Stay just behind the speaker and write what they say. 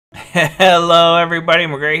Hello everybody,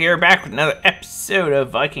 we're here back with another episode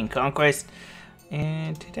of Viking Conquest.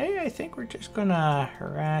 And today I think we're just gonna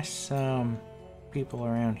harass some people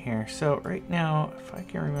around here. So right now, if I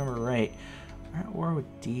can remember right, we're at war with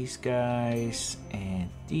these guys and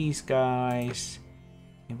these guys.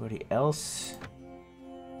 Anybody else?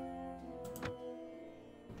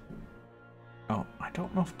 Oh, I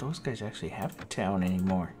don't know if those guys actually have a town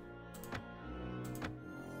anymore.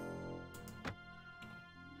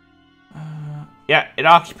 Yeah, it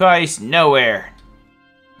occupies nowhere.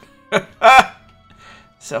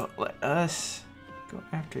 So let us go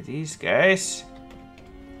after these guys.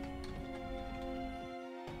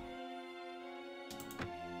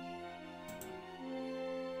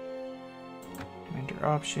 Commander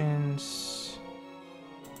options.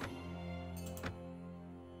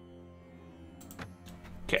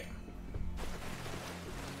 Okay.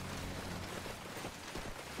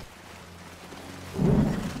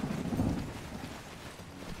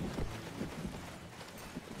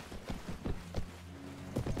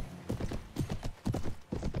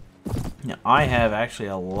 Now, I have actually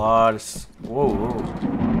a lot of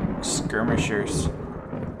skirmishers.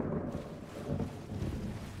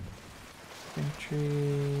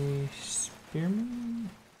 Infantry,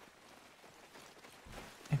 spearmen,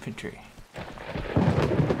 infantry.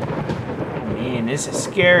 Man, this is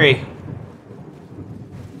scary.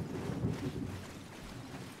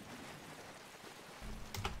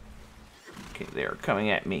 Okay, they are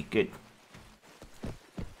coming at me. Good.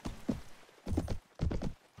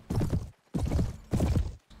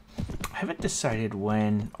 I haven't decided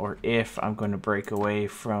when or if I'm going to break away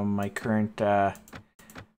from my current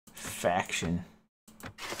faction.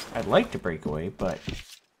 I'd like to break away, but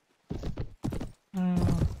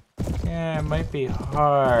yeah, it might be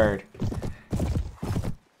hard.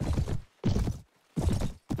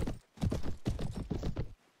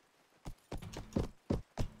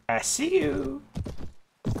 I see you.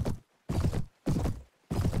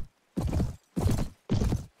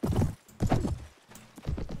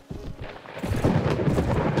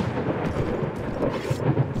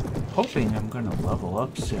 Hoping I'm gonna level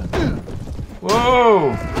up soon.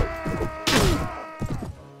 Whoa!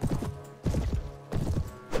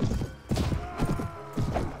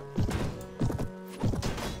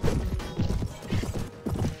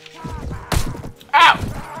 Ow!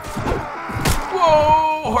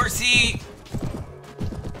 Whoa, horsey!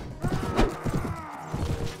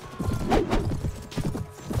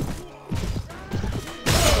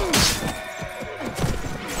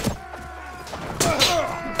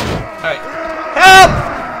 Alright. Help!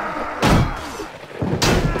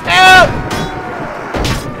 Help!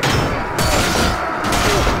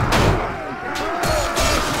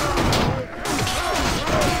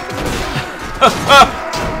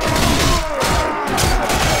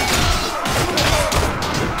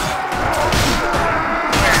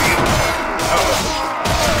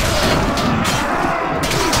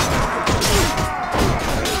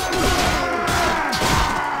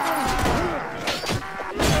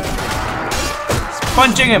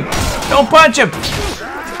 Punching him! Don't punch him!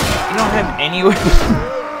 You don't have any way.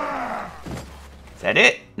 Is that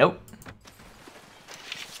it? Nope.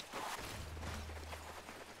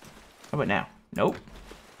 How about now? Nope.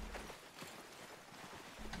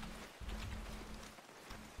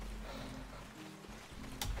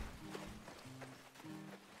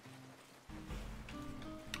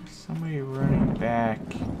 Somebody running back.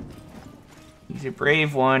 He's a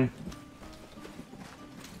brave one.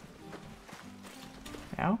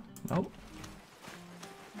 Now? Nope.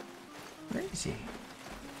 Where is he?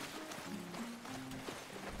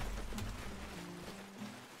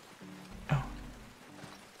 Oh.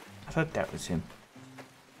 I thought that was him.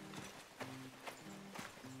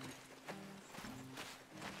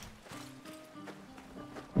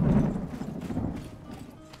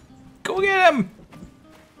 Go get him!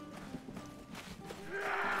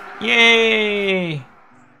 Yay!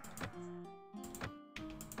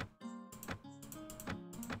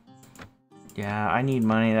 Yeah, I need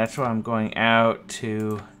money. That's why I'm going out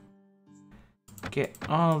to get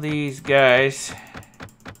all these guys.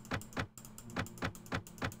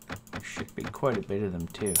 There should be quite a bit of them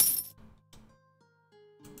too.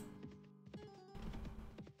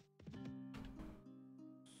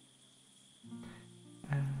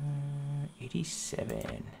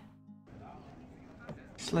 87.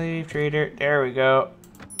 Slave trader. There we go.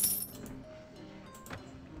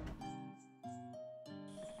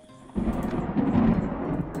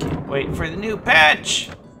 Wait for the new patch!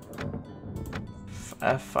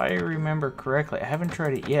 If I remember correctly, I haven't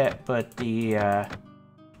tried it yet, but the,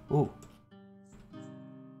 ooh.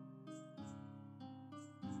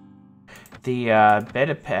 The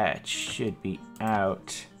beta patch should be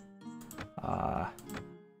out. I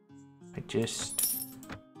just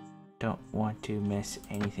don't want to mess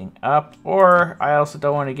anything up, or I also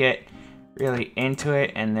don't want to get really into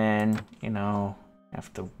it and then, you know,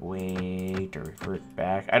 have to wait or revert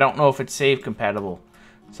back. I don't know if it's save compatible,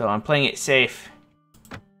 so I'm playing it safe.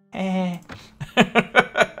 And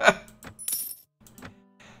there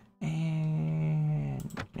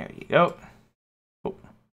you go. Oh.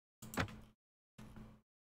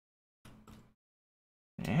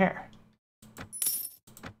 There.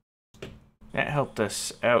 That helped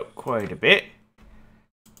us out quite a bit.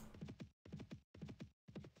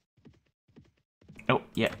 Oh,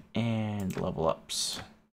 yeah, and level ups.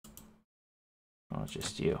 Oh,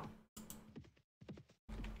 just you.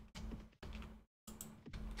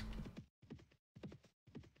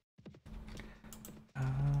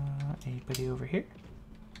 Anybody over here?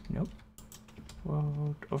 Nope.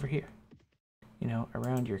 Well, over here. You know,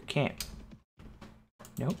 around your camp.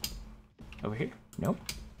 Nope. Over here? Nope.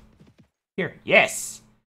 Here, yes!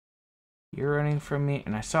 You're running from me,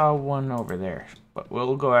 and I saw one over there, but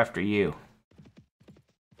we'll go after you.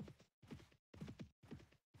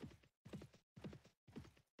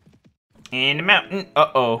 In the mountain.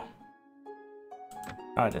 Uh-oh.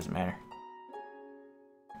 Oh, it doesn't matter.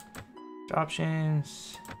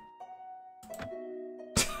 Options.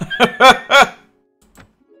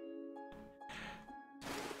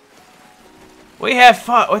 We have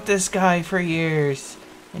fought with this guy for years,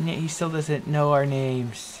 and yet he still doesn't know our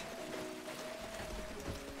names.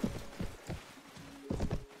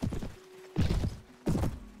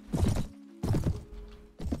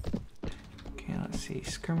 Okay, let's see.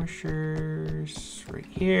 Skirmishers right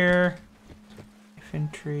here.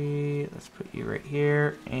 Infantry, let's put you right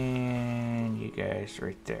here, and you guys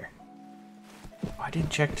right there. Oh, I didn't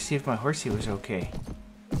check to see if my horsey was okay.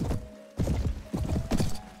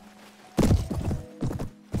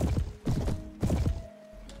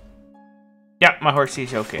 Yeah, my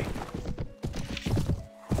horsey's okay.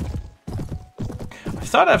 I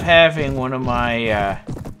thought of having one of my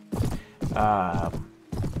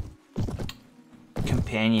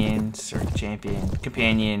companions or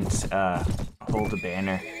companions hold a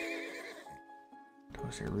banner.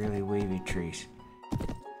 Those are really wavy trees.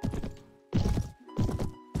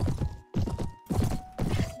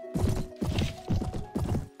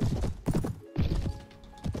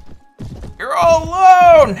 You're all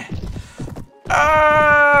alone!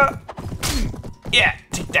 Yeah,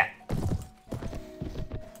 take that.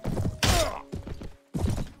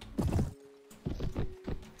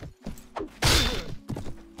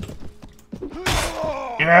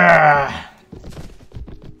 Yeah.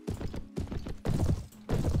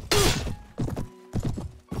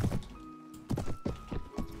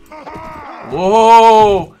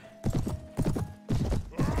 Whoa!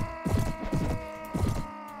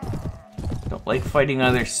 Don't like fighting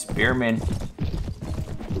other spearmen.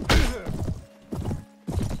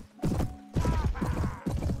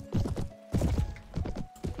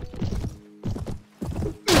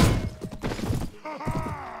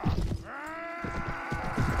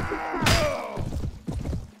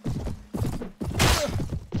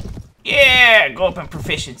 Yeah, go up in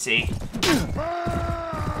proficiency.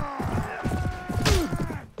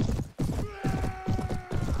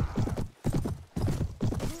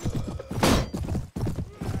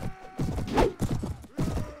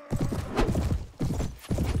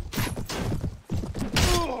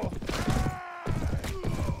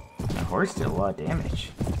 That horse did a lot of damage.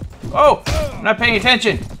 Oh, I'm not paying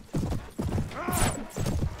attention.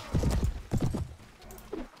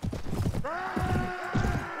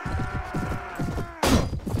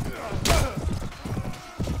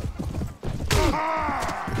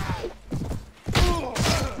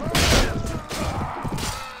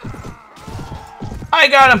 I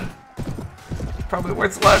got him! Probably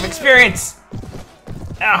worth a lot of experience.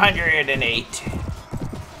 108.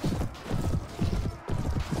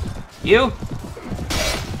 You?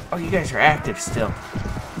 Oh, you guys are active still.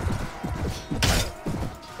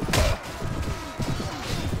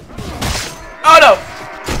 Oh no!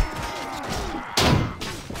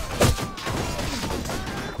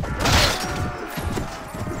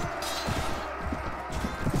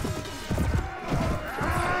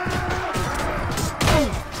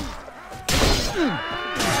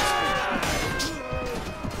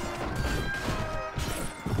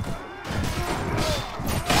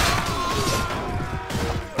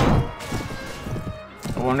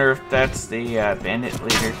 I wonder if that's the bandit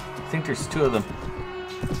leader. I think there's two of them.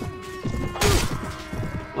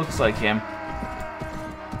 Looks like him.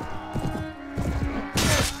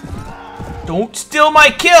 Don't steal my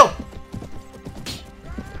kill!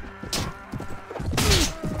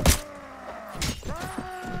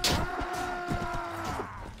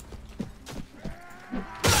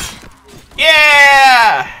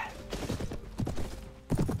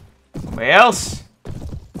 Anybody else?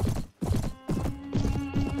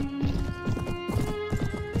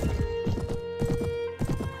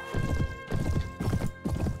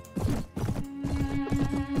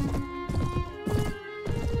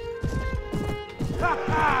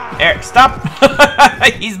 There, stop!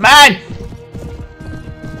 He's mine!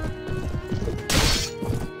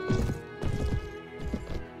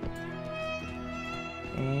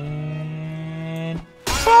 And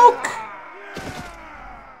poke!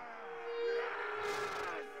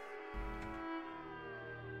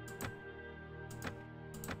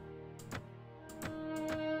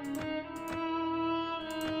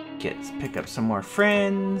 Pick up some more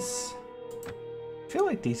friends. I feel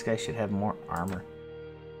like these guys should have more armor.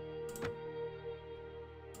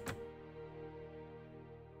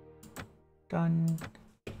 Done.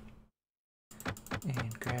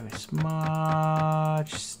 And grab as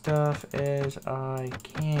much stuff as I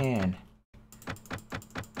can.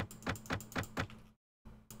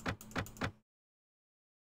 I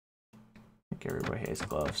think everybody has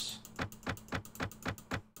gloves.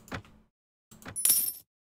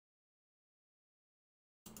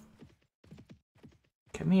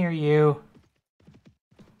 Come here, you.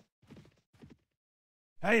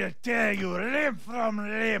 I tell you, limb from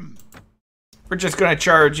limb. We're just gonna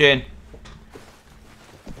charge in.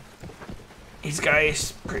 These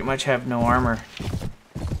guys pretty much have no armor.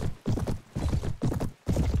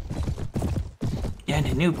 Yeah, and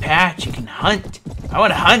a new patch, you can hunt. I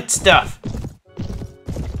want to hunt stuff.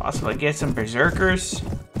 Possibly get some berserkers.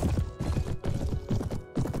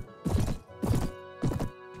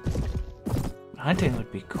 Hunting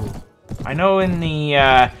would be cool. I know in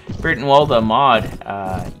the Britain Walda mod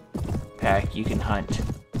pack you can hunt.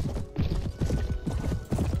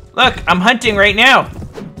 Look, I'm hunting right now.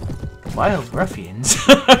 Wild ruffians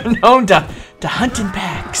known to hunt in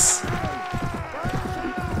packs.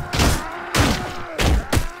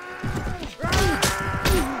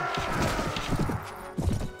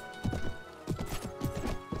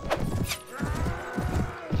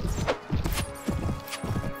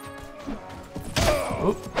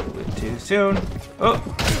 Oh, a bit too soon. Oh,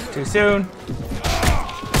 too soon.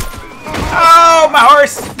 Oh, my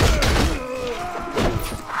horse!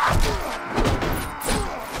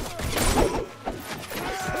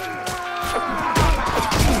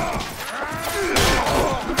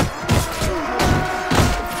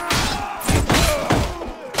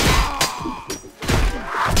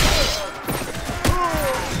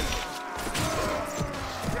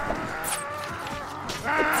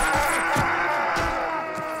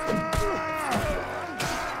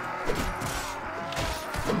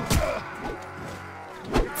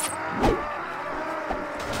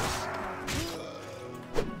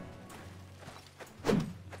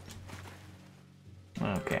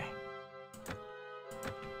 Okay.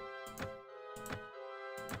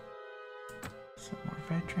 Some more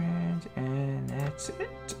veterans, and that's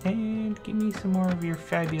it. And give me some more of your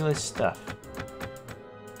fabulous stuff.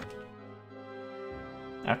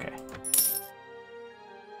 Okay.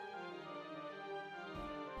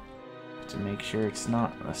 To make sure it's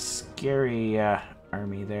not a scary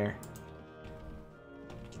army there.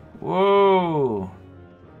 Whoa!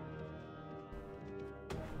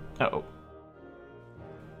 Uh-oh.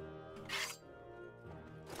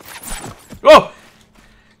 Whoa!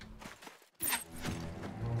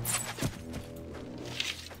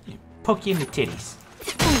 Poke you in the titties.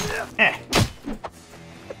 Eh.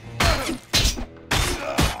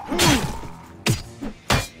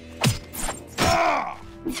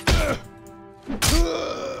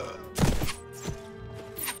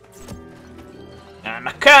 I'm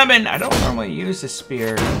a coming! I don't normally use a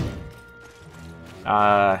spear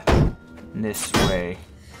this way.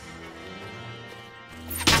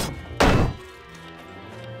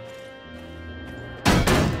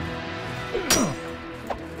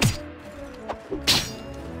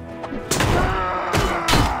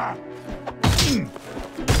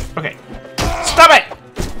 Okay. Stop it!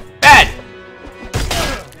 Bad!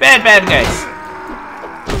 Bad guys.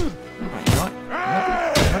 Right, you know what?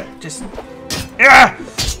 What? Just...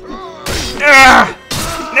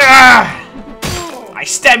 I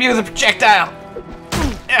stab you with a projectile!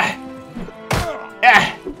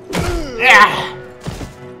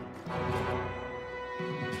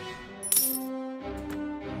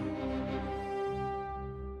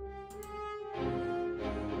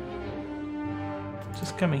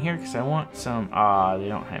 Just coming here because I want some... they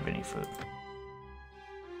don't have any food.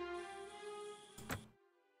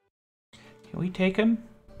 Can we take him?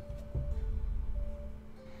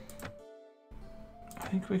 I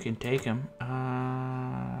think we can take him.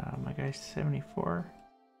 My guy's 74.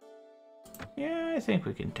 Yeah, I think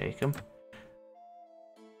we can take him.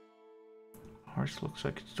 Horse looks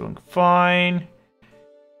like it's doing fine.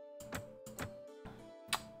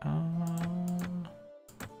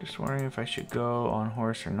 Just wondering if I should go on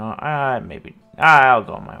horse or not. Maybe. I'll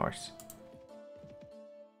go on my horse.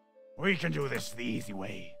 We can do this the easy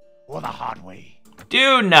way, or the hard way.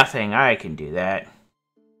 Do nothing. I can do that.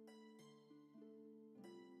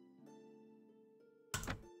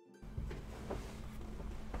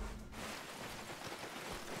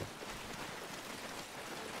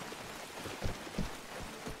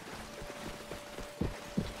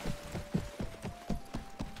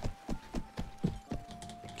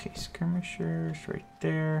 Okay, skirmishers right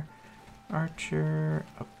there. Archer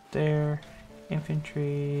up there.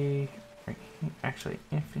 Infantry. Right, actually,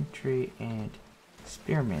 infantry and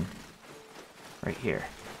spearmen right here.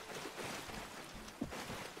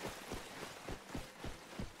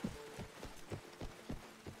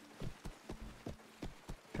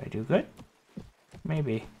 Did I do good?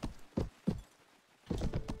 Maybe.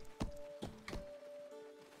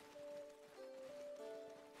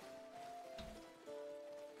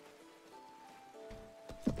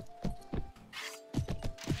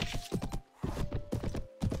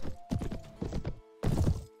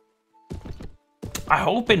 I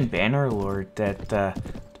hope in Bannerlord that the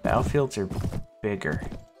battlefields are bigger.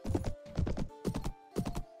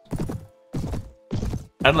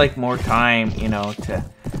 I'd like more time, you know, to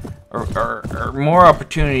or more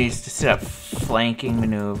opportunities to set up flanking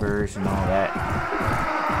maneuvers and all that.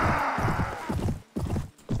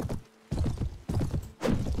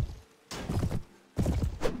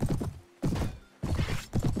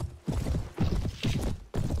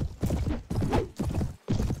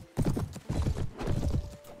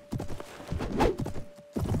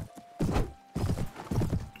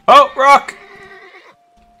 Oh, rock!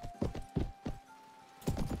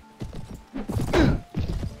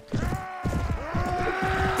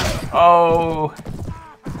 Oh.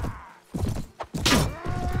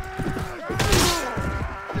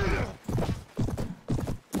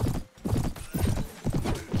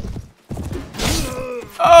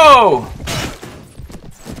 Oh!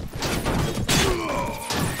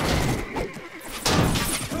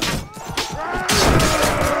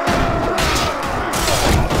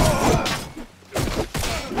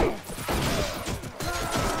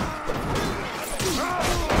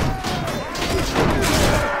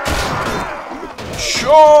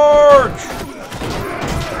 Charge!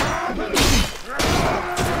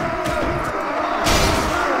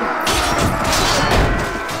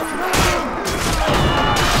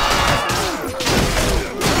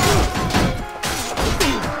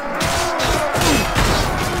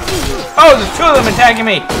 Oh, there's two of them attacking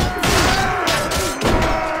me!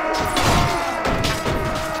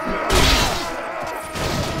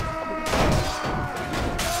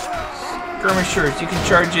 Skirmishers, you can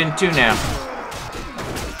charge in too now.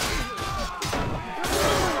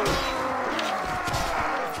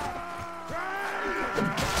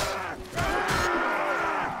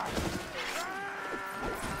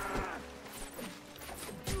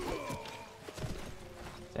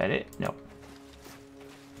 Is that it? No.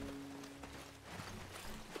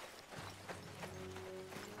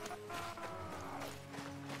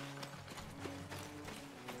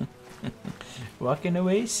 Walking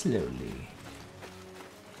away slowly.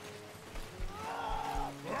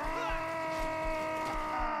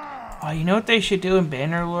 Oh, you know what they should do in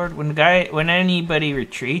Bannerlord? When anybody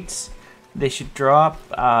retreats, they should drop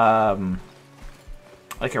like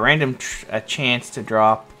a random chance to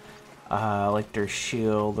drop like their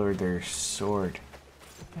shield or their sword.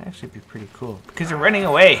 That'd actually be pretty cool because they're running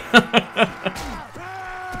away.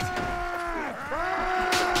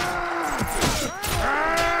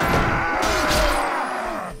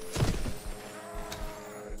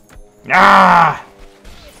 Ah!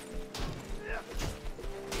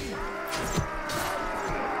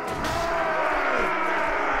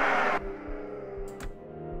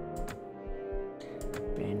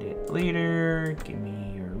 Bandit leader, give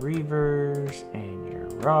me your reavers and your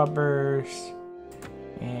robbers,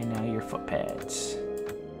 and now your footpads.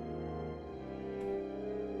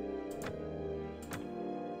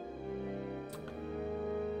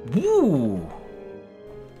 Woo!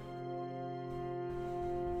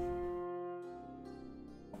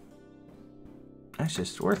 That's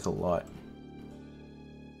just worth a lot.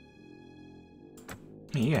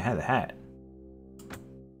 You gotta have the hat.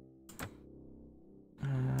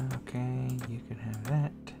 Okay, you can have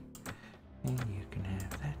that. And you can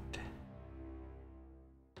have that.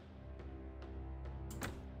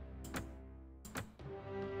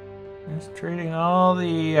 Just trading all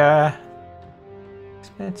the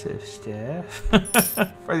expensive stuff.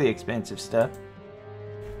 For the expensive stuff.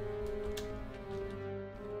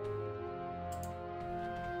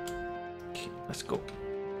 Okay, let's go.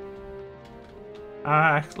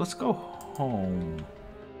 Let's go home.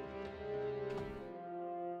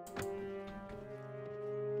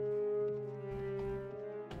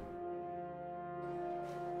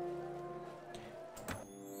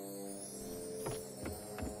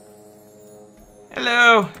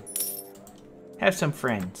 Hello! Have some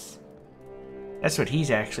friends. That's what he's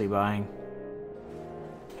actually buying.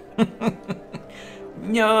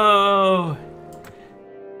 No!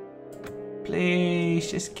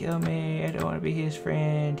 Please, just kill me. I don't want to be his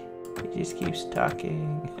friend. He just keeps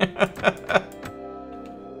talking.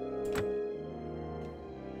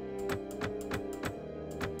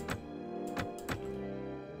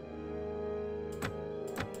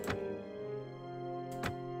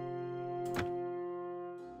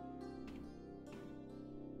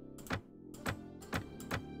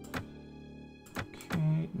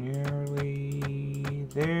 Nearly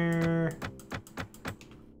there.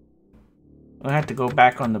 We'll have to go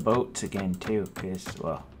back on the boats again too, because,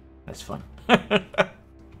 well, that's fun.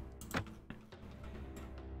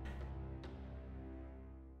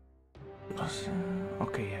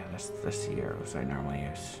 Okay, yeah, that's the arrows I normally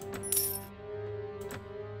use.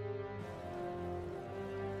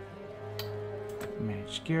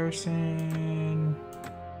 Manage garrison.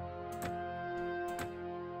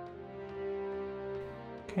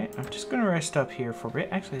 Okay, I'm just gonna rest up here for a bit.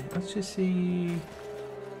 Actually, let's just see.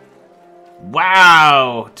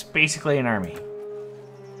 Wow, it's basically an army.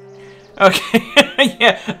 Okay,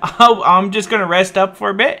 yeah, I'm just gonna rest up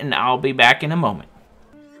for a bit, and I'll be back in a moment.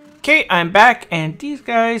 Okay, I'm back, and these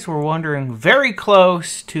guys were wandering very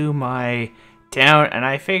close to my town, and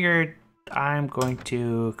I figured I'm going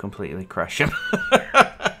to completely crush them.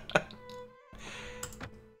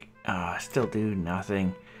 Still do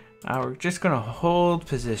nothing. We're just going to hold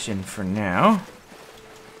position for now.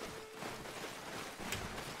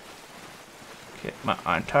 Okay, my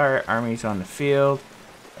entire army's on the field.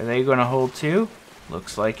 Are they going to hold too?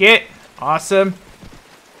 Looks like it. Awesome.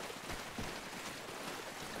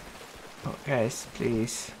 Oh, guys,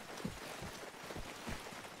 please.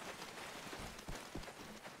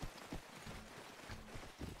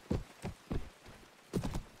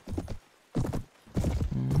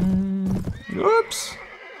 Whoops.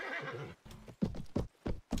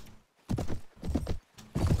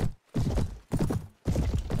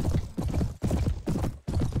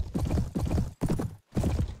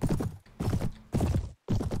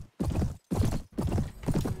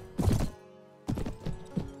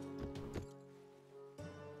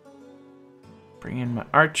 Bring in my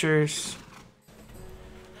archers.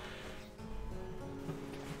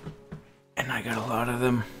 And I got a lot of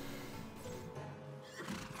them.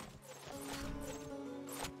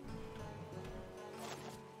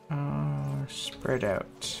 Spread out.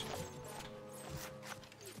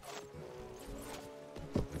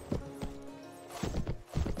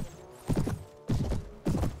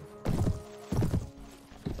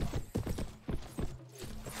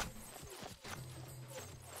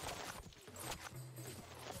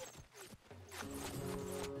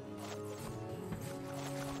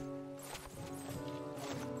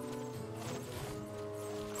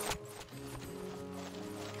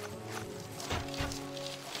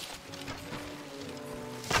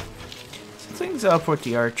 Something's up with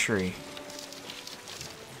the archery.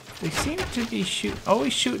 They seem to be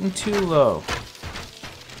always shooting too low.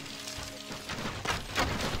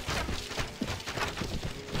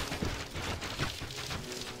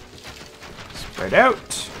 Spread out.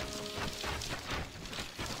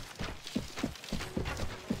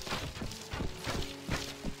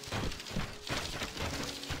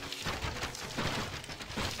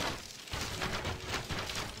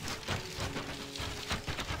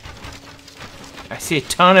 I see a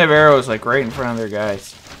ton of arrows like right in front of their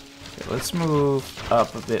guys. Okay, let's move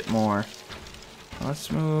up a bit more.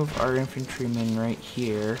 Let's move our infantrymen right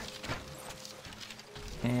here.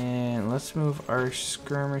 And let's move our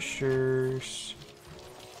skirmishers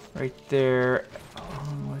right there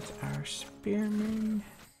along with our spearmen.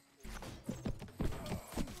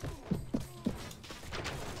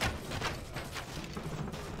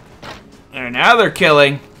 And now they're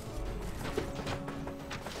killing.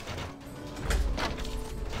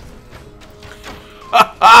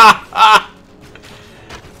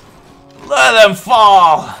 Let them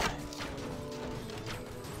fall!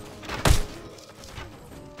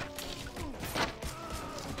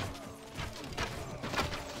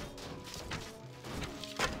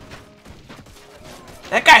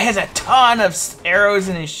 That guy has a ton of arrows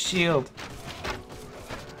in his shield.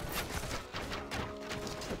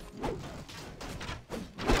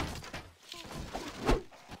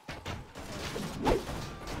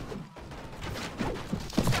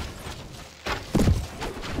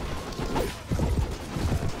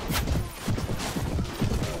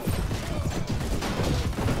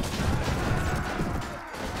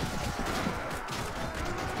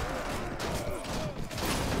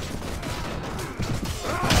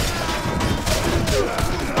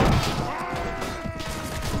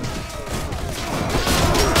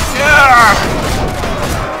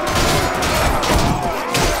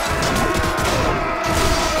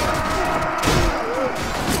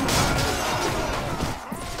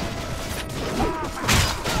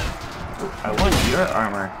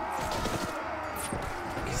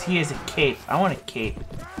 Because he has a cape. I want a cape.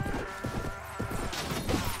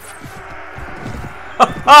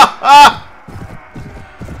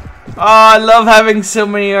 Oh, I love having so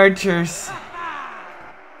many archers.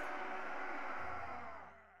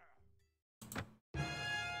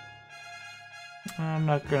 I'm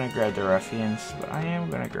not gonna grab the ruffians, but I am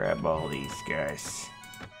gonna grab all these guys.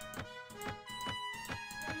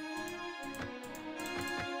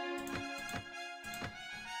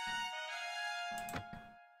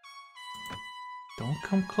 Don't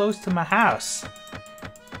come close to my house.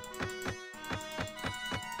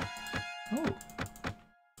 Oh.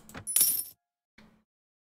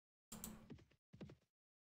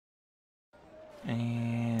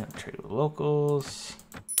 And trade with locals.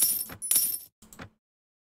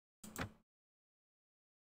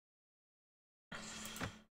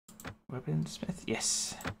 Weaponsmith,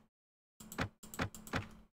 yes.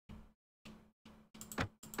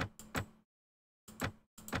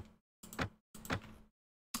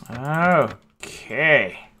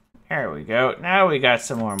 Okay, there we go. Now we got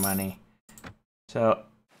some more money. So,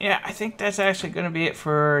 yeah, I think that's actually going to be it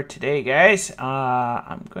for today, guys.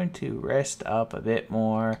 I'm going to rest up a bit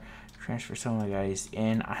more, transfer some of the guys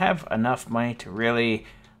in. I have enough money to really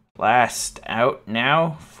last out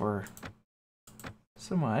now for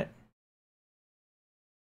somewhat.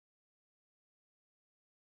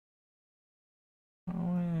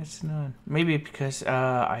 Oh, it's none. Maybe because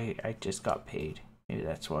I just got paid. Maybe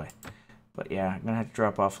that's why. But yeah, I'm gonna have to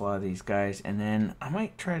drop off a lot of these guys, and then I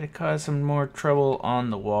might try to cause some more trouble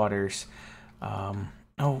on the waters.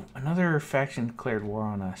 Oh, another faction declared war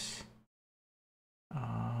on us.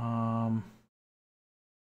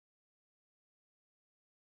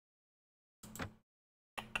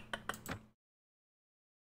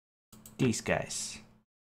 These guys.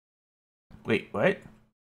 Wait, what?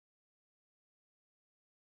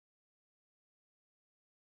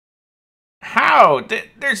 How?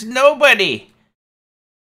 There's nobody!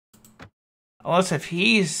 Unless if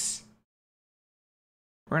he's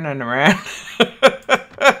running around.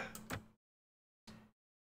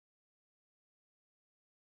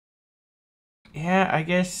 Yeah, I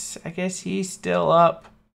guess he's still up.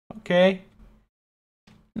 Okay.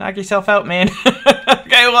 Knock yourself out, man.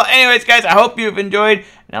 Okay, well, anyways, guys, I hope you've enjoyed,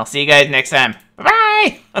 and I'll see you guys next time.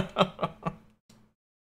 Bye-bye!